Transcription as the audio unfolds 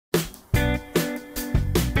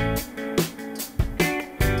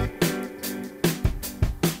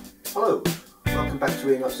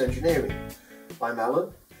to Enots Engineering. I'm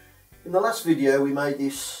Alan. In the last video we made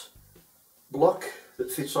this block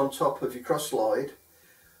that fits on top of your cross slide,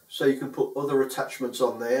 so you can put other attachments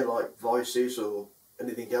on there like vices or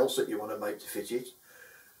anything else that you want to make to fit it.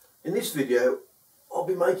 In this video I'll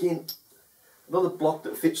be making another block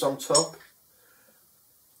that fits on top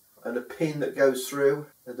and a pin that goes through,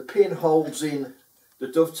 and the pin holds in the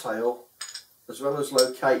dovetail as well as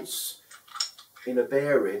locates in a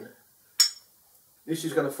bearing. This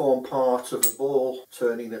is going to form part of a ball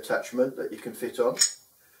turning attachment that you can fit on.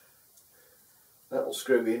 That will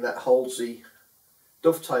screw in, that holds the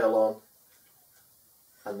dovetail on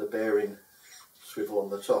and the bearing swivel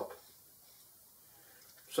on the top.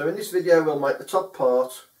 So in this video we'll make the top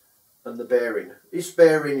part and the bearing. This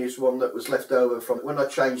bearing is one that was left over from when I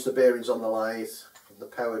changed the bearings on the lathe from the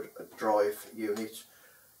powered drive unit.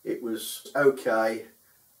 It was okay,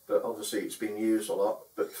 but obviously it's been used a lot,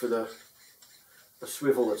 but for the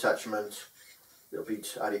swivel attachment it'll be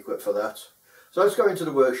adequate for that. So let's go into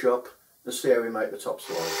the workshop and see how we make the top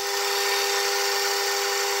slide.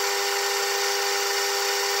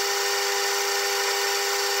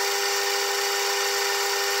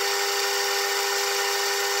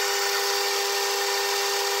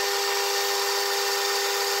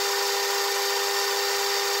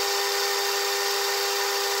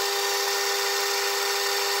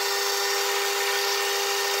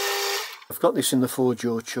 I've got this in the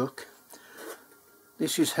 4-jaw chuck.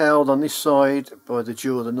 This is held on this side by the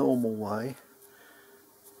jaw the normal way,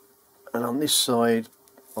 and on this side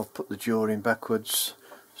I've put the jaw in backwards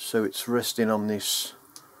so it's resting on this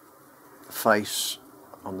face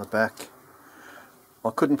on the back. I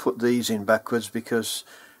couldn't put these in backwards because,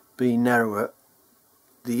 being narrower,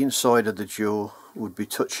 the inside of the jaw would be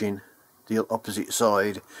touching the opposite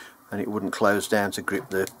side and it wouldn't close down to grip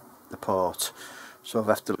the part. So I've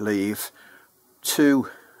have to leave 2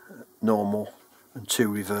 normal and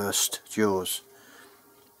 2 reversed jaws.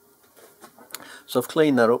 So I've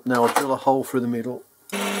cleaned that up. Now I'll drill a hole through the middle.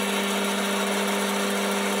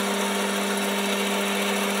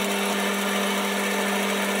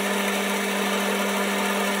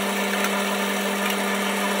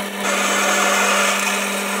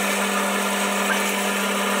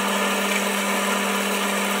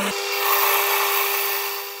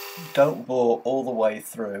 Don't bore all the way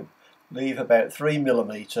through, leave about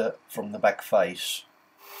 3mm from the back face.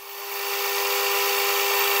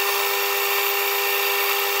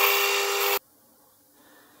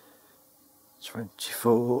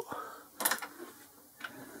 .24.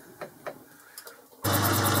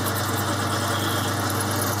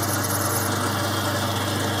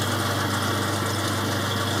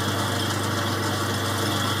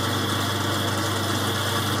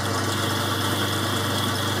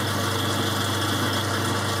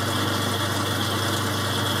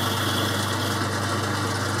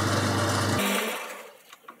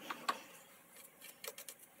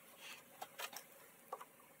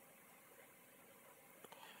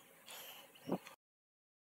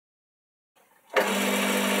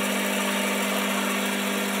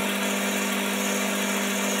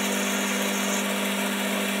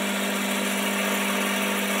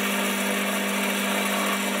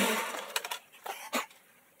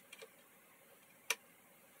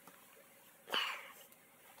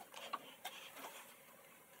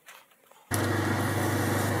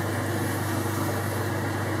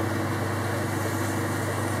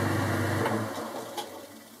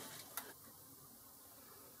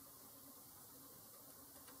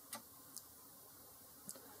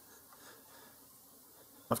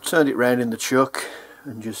 I've turned it round in the chuck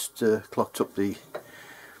and just clocked up the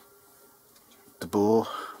bore.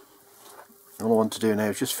 All I want to do now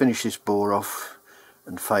is just finish this bore off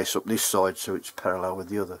and face up this side so it's parallel with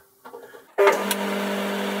the other.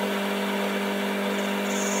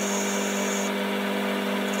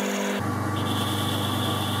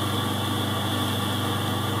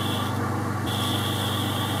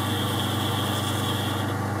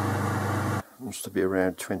 Wants to be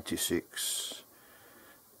around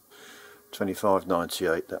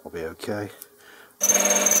 25.98, that will be okay.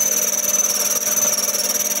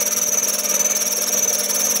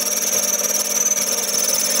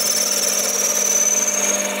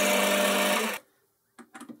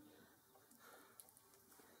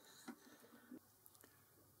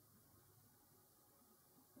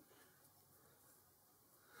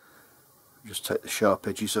 Just take the sharp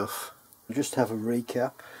edges off. Just have a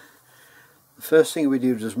recap. The first thing we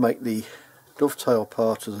did was make the dovetail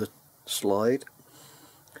part of the slide,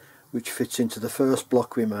 which fits into the first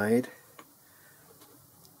block we made.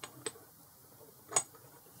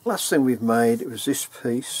 Last thing we've made was this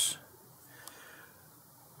piece,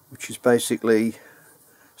 which is basically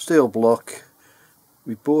steel block.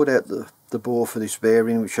 We bored out the bore for this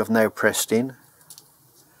bearing, which I've now pressed in.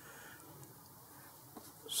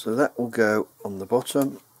 So that will go on the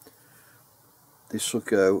bottom. This will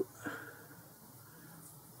go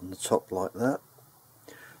on the top like that.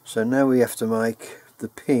 So now we have to make the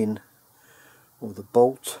pin or the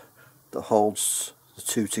bolt that holds the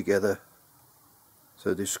two together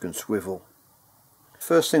so this can swivel.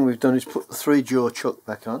 First thing we've done is put the 3-jaw chuck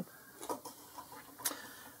back on.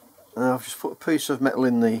 Now I've just put a piece of metal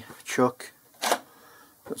in the chuck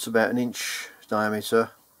that's about 1 inch diameter.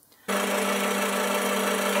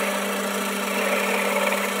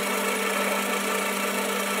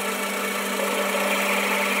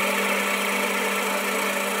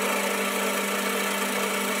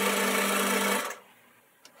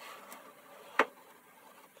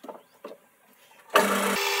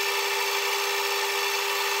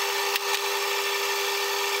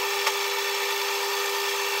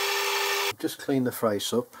 Just clean the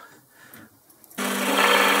face up.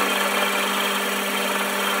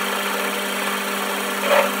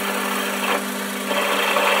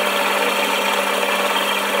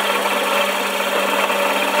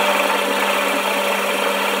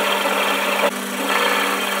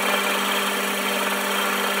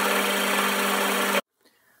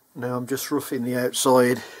 Now I'm just roughing the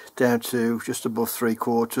outside down to just above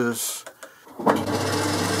 3/4.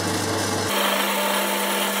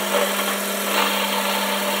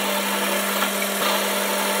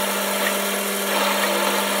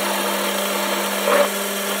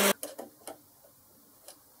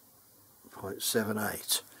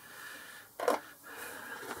 .78.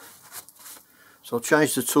 So I'll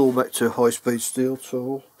change the tool back to high speed steel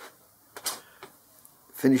tool.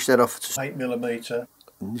 Finish that off to 8mm.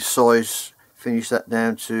 And this size, finish that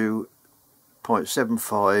down to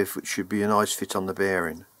 0.75, which should be a nice fit on the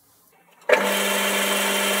bearing.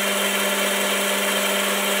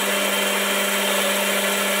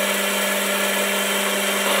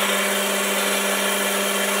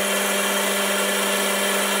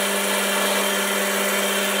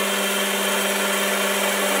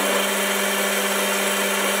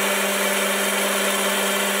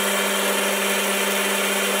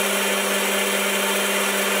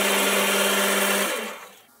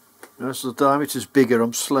 As the diameter is bigger,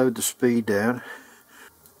 I'm slowed the speed down.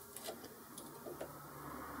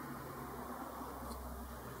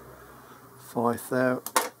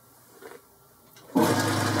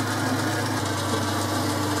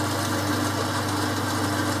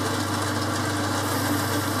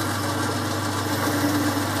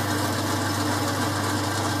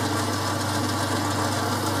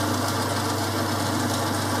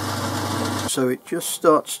 So it just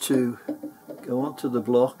starts to go onto the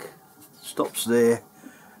block. Stops there,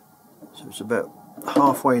 so it's about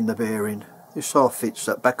halfway in the bearing. This half fits,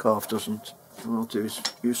 that back half doesn't. What I'll do is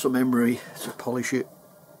use some emery to polish it.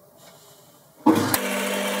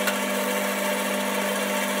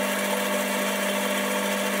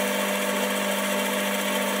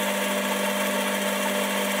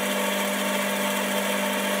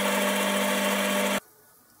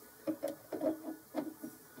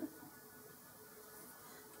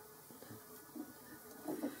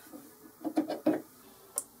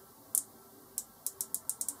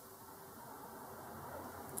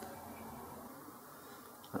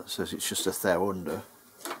 That says it's just a thou under.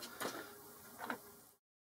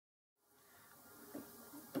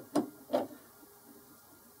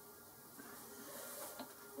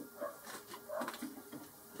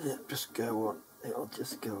 Yeah, just go on. It'll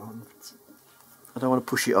just go on. I don't want to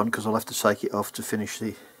push it on because I'll have to take it off to finish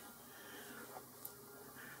the...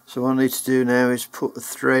 So what I need to do now is put the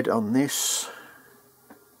thread on this.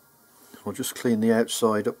 I'll just clean the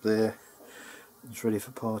outside up there. It's ready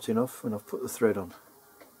for parting off when I've put the thread on.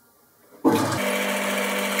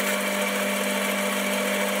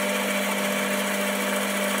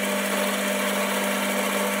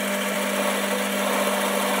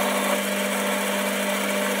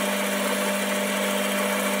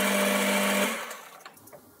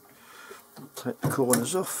 Take the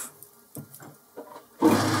corners off.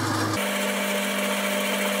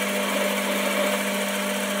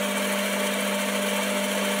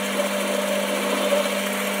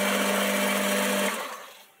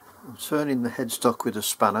 I'm turning the headstock with a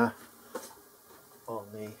spanner on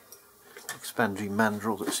the expanding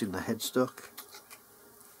mandrel that's in the headstock.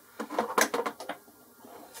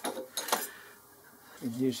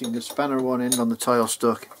 I'm using the spanner one end on the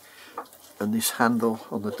tailstock and this handle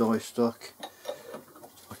on the die stock.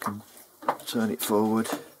 I can turn it forward.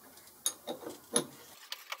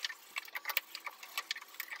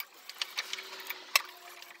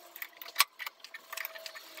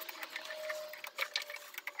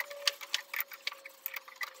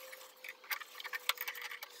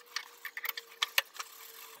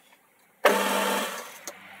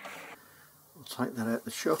 take that out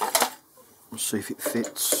the shock and see if it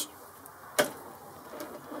fits.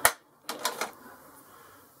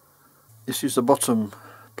 This is the bottom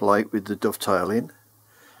plate with the dovetail in.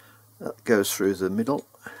 That goes through the middle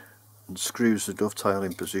and screws the dovetail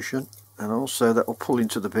in position, and also that will pull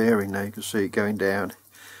into the bearing. Now you can see it going down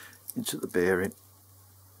into the bearing.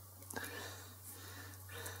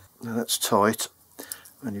 Now that's tight,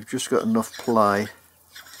 and you've just got enough play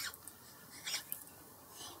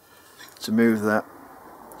to move that.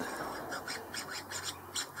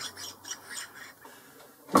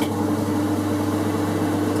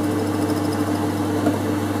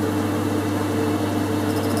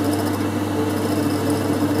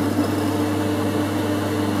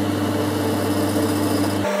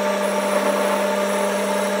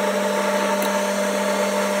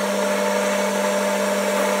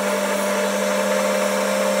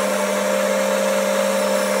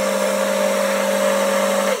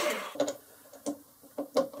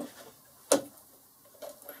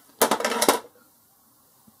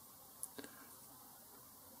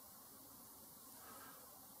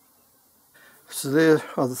 So there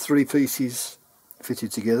are the three pieces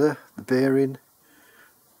fitted together: the bearing,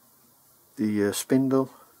 the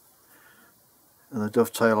spindle and the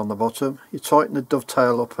dovetail on the bottom. You tighten the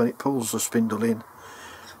dovetail up and it pulls the spindle in,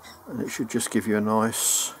 and it should just give you a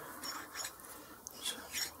nice,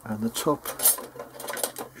 and the top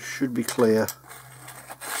should be clear.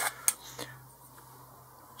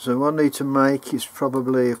 So what I need to make is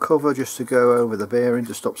probably a cover just to go over the bearing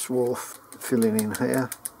to stop swarf filling in here.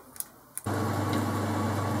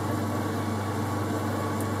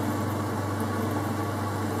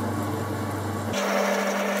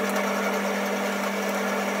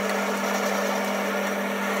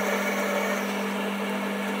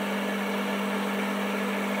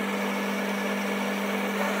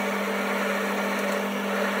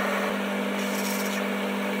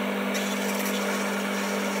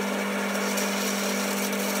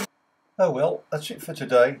 Oh well, that's it for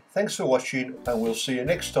today. Thanks for watching, and we'll see you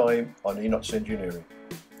next time on Enots Engineering.